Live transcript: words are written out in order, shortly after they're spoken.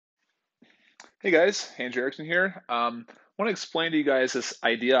Hey guys, Andrew Erickson here. Want to explain to you guys this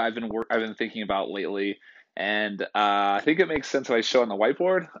idea I've been thinking about lately, and I think it makes sense if I show it on the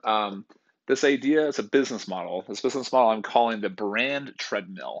whiteboard. This idea is a business model. This business model I'm calling the brand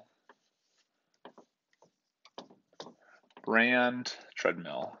treadmill. Brand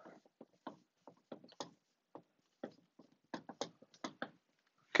treadmill.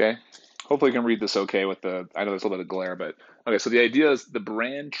 Okay. Hopefully you can read this okay with I know there's a little bit of glare, but okay. So the idea is the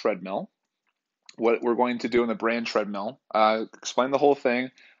brand treadmill. What we're going to do in the brand treadmill. Explain the whole thing.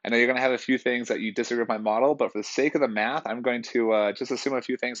 I know you're going to have a few things that you disagree with my model, but for the sake of the math, I'm going to just assume a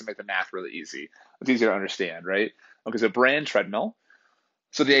few things and make the math really easy. It's easier to understand, right? Okay, so brand treadmill.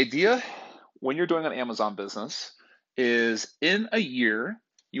 So the idea when you're doing an Amazon business is in a year,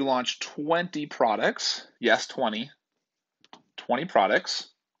 you launch 20 products. Yes, 20 products,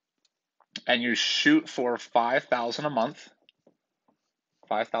 and you shoot for 5,000 a month,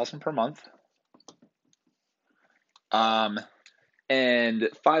 5,000 per month. Um, and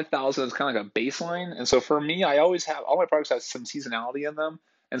 5,000 is kind of like a baseline. And so for me, I always have all my products have some seasonality in them.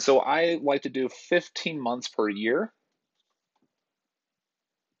 And so I like to do 15 months per year.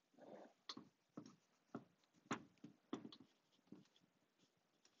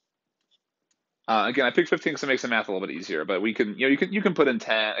 Again, I picked 15 because it makes the math a little bit easier, but we can, you can put in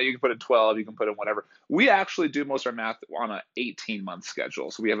 10, you can put in 12, you can put in whatever. We actually do most of our math on an 18-month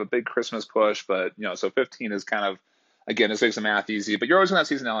schedule. So we have a big Christmas push, but so 15 is kind of, again, this makes the math easy, but you're always going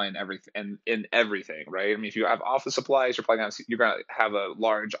to have seasonality in everything, in everything, right? I mean, if you have office supplies, you're going to have a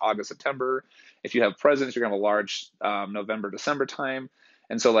large August, September. If you have presents, you're going to have a large November, December time.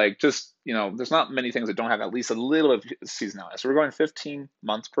 And so like just, there's not many things that don't have at least a little of seasonality. So we're going 15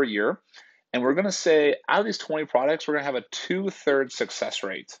 months per year. And we're going to say out of these 20 products, we're going to have a 2/3 success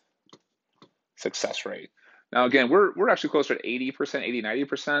rate. Success rate. Now, again, we're actually closer to 80%, 80,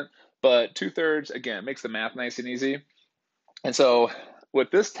 90%, but 2/3, again, makes the math nice and easy. And so what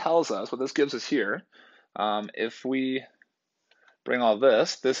this tells us, what this gives us here, if we bring all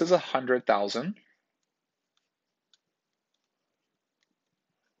this is 100,000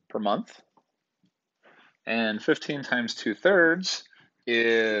 per month. And 15 times 2/3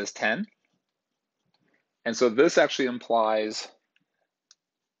 is 10. And so this actually implies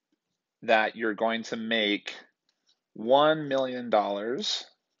that you're going to make $1 million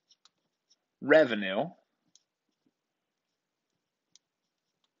revenue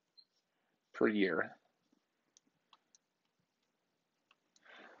per year.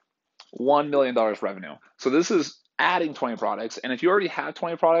 $1 million revenue. So this is adding 20 products. And if you already have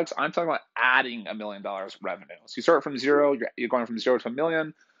 20 products, I'm talking about adding $1 million revenue. So you start from zero, you're going from 0 to a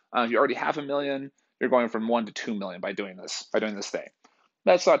million. If you already have a million, you're going from 1 to 2 million by doing this thing.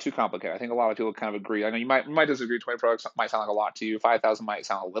 That's not too complicated. I think a lot of people kind of agree. I know you might disagree. 20 products might sound like a lot to you. 5,000 might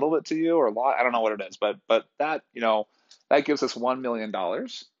sound a little bit to you, or a lot. I don't know what it is, but that that gives us $1 million.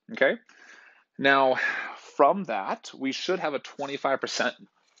 Okay. Now, from that, we should have a 25%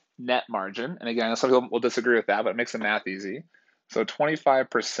 net margin. And again, some people will disagree with that, but it makes the math easy. So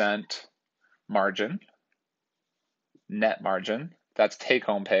 25% margin, net margin, that's take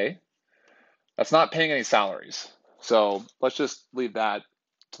home pay. That's not paying any salaries. So let's just leave that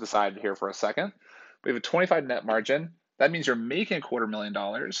to the side here for a second. We have a 25 net margin. That means you're making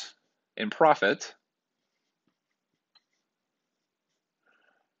 $250,000 in profit.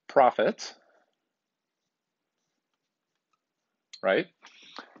 Right?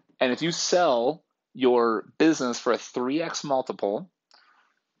 And if you sell your business for a 3x multiple,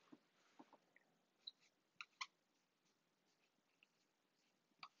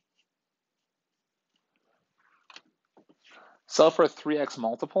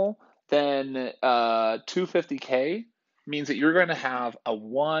 then 250K means that you're going to have a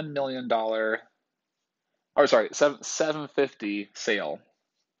 $1 million, or sorry, 750 sale,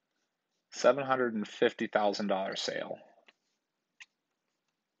 $750,000 sale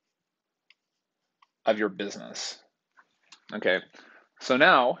of your business. Okay, so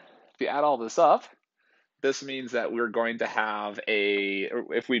now if you add all this up, this means that we're going to have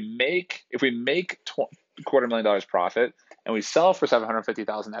if we make $250,000 profit and we sell for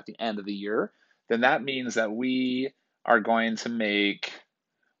 750,000 at the end of the year, then that means that we are going to make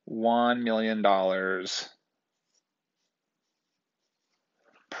 $1 million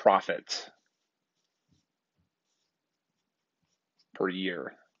profit per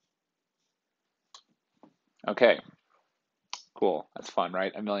year. Okay, cool. That's fun,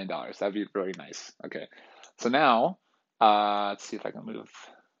 right? $1 million. That'd be really nice. Okay, so now let's see if I can move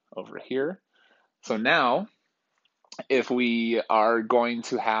over here. So now, if we are going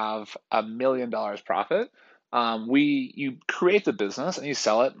to have $1 million profit, you create the business and you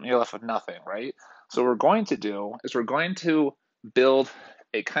sell it and you're left with nothing, right? So what we're going to do is we're going to build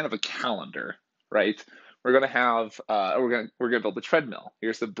a kind of a calendar, right? We're going to have we're going to build the treadmill.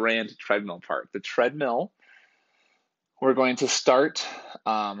 Here's the brand treadmill part. The treadmill, we're going to start.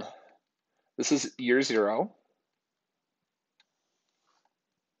 This is year 0,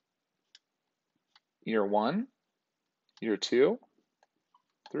 year 1, year 2,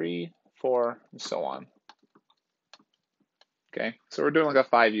 3, 4, and so on. Okay, so we're doing like a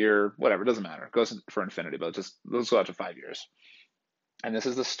 5-year, whatever, it doesn't matter. It goes for infinity, but just let's go out to 5 years. And this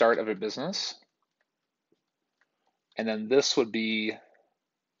is the start of a business. And then this would be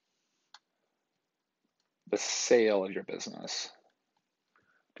the sale of your business,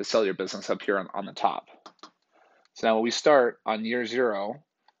 to sell your business up here on the top. So now when we start on year 0,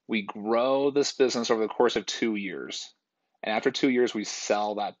 we grow this business over the course of 2 years. And after 2 years, we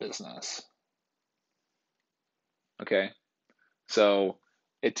sell that business. Okay, so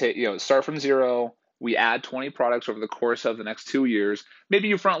start from 0. We add 20 products over the course of the next 2 years. Maybe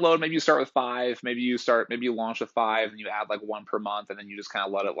you front load, maybe you start with 5, maybe you launch with 5 and you add like 1 per month, and then you just kind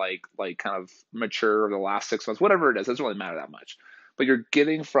of let it like kind of mature over the last 6 months, whatever it is. It doesn't really matter that much. But you're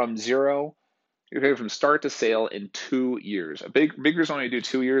getting from start to sale in 2 years. A big reason why you do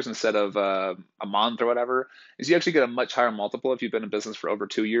 2 years instead of a month or whatever is you actually get a much higher multiple. If you've been in business for over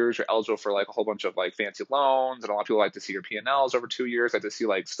 2 years, you're eligible for like a whole bunch of like fancy loans, and a lot of people like to see your P&Ls over 2 years. Like to see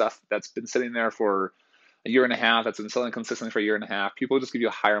like stuff that's been sitting there for a year and a half, that's been selling consistently for a year and a half. People just give you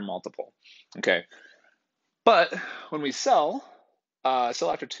a higher multiple. Okay, but when we sell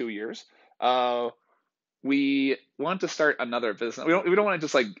after 2 years, we want to start another business. We don't want to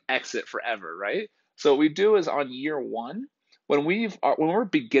just like exit forever, right? So what we do is on year 1, when we're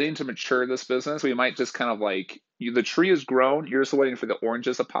beginning to mature this business, we might just kind of like the tree is grown, you're just waiting for the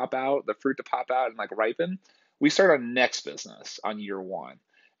oranges to pop out, the fruit to pop out and like ripen. We start our next business on year 1.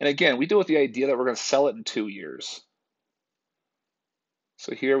 And again, we do it with the idea that we're going to sell it in 2 years.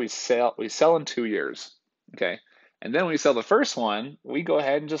 So here we sell in 2 years. Okay. And then when we sell the first one, we go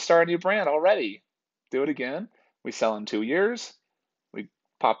ahead and just start a new brand already. Do it again. We sell in 2 years. We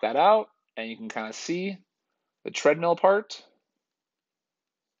pop that out, and you can kind of see the treadmill part,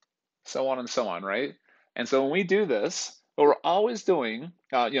 so on and so on, right? And so when we do this, what we're always doing,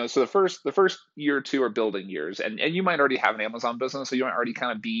 so the first year or 2 are building years, and you might already have an Amazon business, so you might already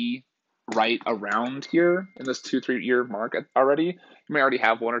kind of be right around here in this 2-3 year mark already. You may already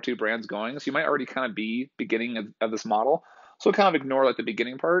have 1 or 2 brands going, so you might already kind of be beginning of this model. So kind of ignore like the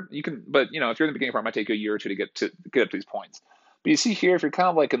beginning part. You can, but if you're in the beginning part, it might take you a year or 2 to get up to these points. But you see here, if you're kind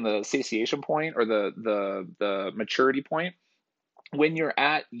of like in the satiation point or the maturity point, when you're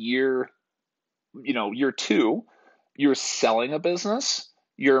at year 2, you're selling a business.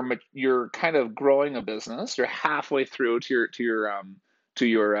 You're kind of growing a business. You're halfway through to your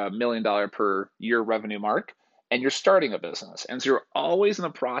 $1 million per year revenue mark, and you're starting a business. And so you're always in the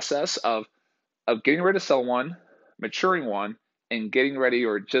process of getting ready to sell one, maturing one, and getting ready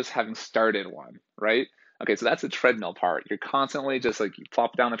or just having started one, right? Okay, so that's the treadmill part. You're constantly just like you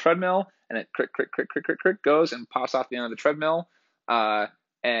plop down the treadmill and it crick goes and pops off the end of the treadmill. And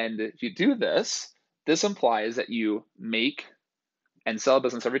if you do this implies that you make and sell a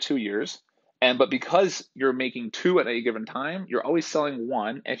business every 2 years. But because you're making 2 at any given time, you're always selling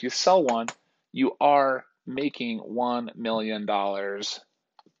 1. And if you sell 1, you are making $1 million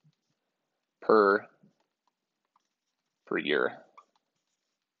per year.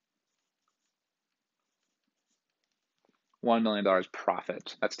 $1 million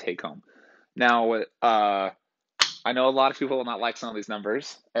profit. That's take home. Now, I know a lot of people will not like some of these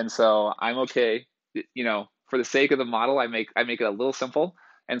numbers, and so I'm okay. For the sake of the model, I make it a little simple.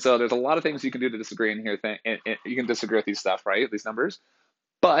 And so there's a lot of things you can do to disagree in here. You can disagree with these stuff, right? These numbers.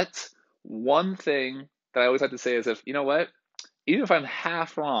 But one thing that I always have to say is what? Even if I'm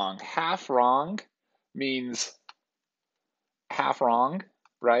half wrong means half wrong,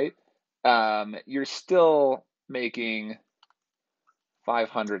 right? You're still making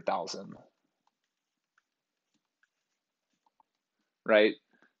 500,000, right?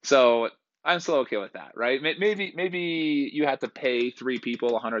 So I'm still okay with that, right? Maybe you have to pay 3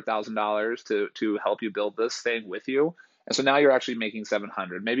 people $100,000 to help you build this thing with you, and so now you're actually making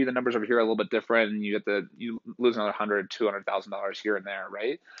 700. Maybe the numbers over here are a little bit different, and you lose another $200,000 here and there,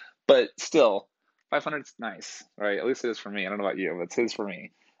 right? But still, 500 is nice, right? At least it is for me. I don't know about you, but it is for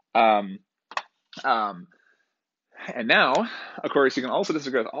me. Um, um, and now, of course, you can also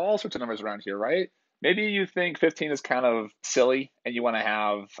disagree with all sorts of numbers around here, right? Maybe you think 15 is kind of silly and you want to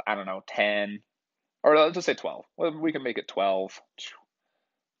have, I don't know, 10, or let's just say 12. Well, we can make it 12.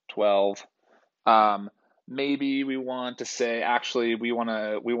 12. maybe we want to say, actually, we want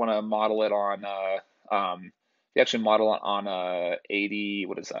to model it on we actually model it on 80,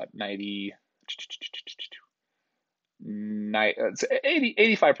 what is that, 90, it's 80,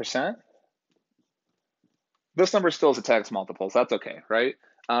 85%. This number still is a 10x multiple, so that's okay, right?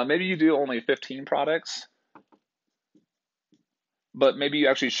 Maybe you do only 15 products, but maybe you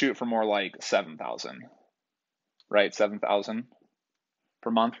actually shoot for more like 7,000, right? 7,000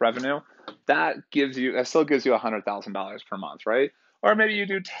 per month revenue. That still gives you $100,000 per month, right? Or maybe you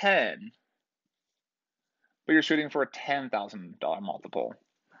do 10, but you're shooting for a $10,000 multiple.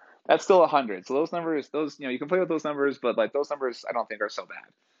 That's still 100. So those numbers, you can play with those numbers, but like those numbers, I don't think are so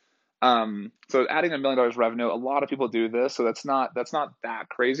bad. So adding $1 million revenue, a lot of people do this, so that's not that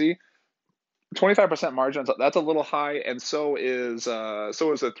crazy. 25% margin, that's a little high, and so is a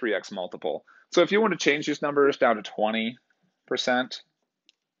 3x multiple. So if you want to change these numbers down to 20%,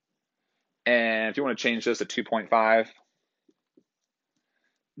 and if you want to change this to 2.5,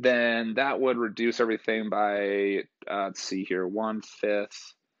 then that would reduce everything by let's see here,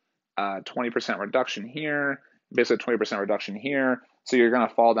 1/5, 20% reduction here, basically 20% reduction here. So you're going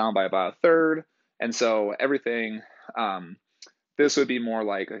to fall down by about a third, and so everything. This would be more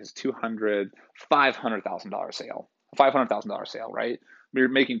like a $500,000 sale, $500,000 sale, right? You're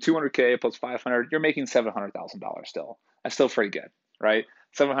making 200K plus 500, you're making $700,000 still. That's still pretty good, right?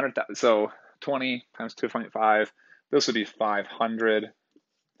 700,000. So 20 times 2.5, this would be 500,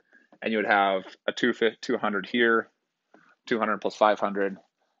 and you would have a 200 here, 200 plus 500,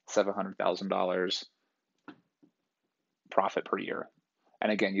 $700,000 profit per year.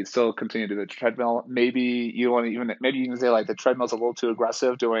 And again, you'd still continue to do the treadmill. Maybe you can say like the treadmill's a little too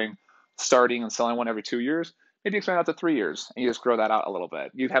aggressive, starting and selling one every 2 years. Maybe expand out to 3 years, and you just grow that out a little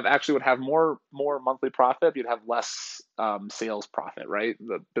bit. Would have more monthly profit. You'd have less sales profit, right?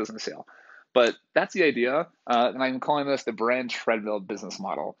 The business sale. But that's the idea, and I'm calling this the brand treadmill business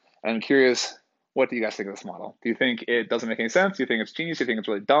model. And I'm curious, what do you guys think of this model? Do you think it doesn't make any sense? Do you think it's genius? Do you think it's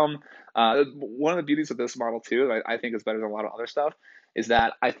really dumb? One of the beauties of this model too, I think is better than a lot of other stuff, is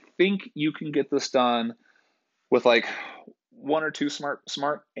that I think you can get this done with like one or two smart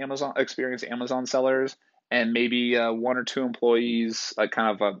Amazon experienced Amazon sellers, and maybe one or two employees, like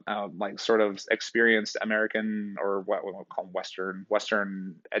kind of like sort of experienced American, or what we call them,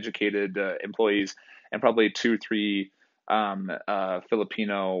 Western educated employees, and probably 2, 3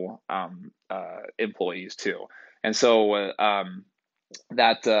 Filipino employees too. And so I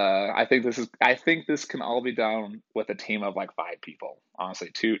think this can all be done with a team of like 5 people. Honestly,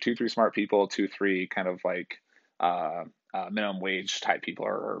 3 smart people, 2, 3 kind of like minimum wage type people,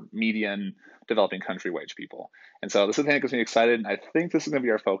 or median developing country wage people. And so this is the thing that gets me excited, and I think this is going to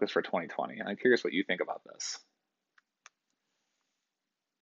be our focus for 2020. And I'm curious what you think about this.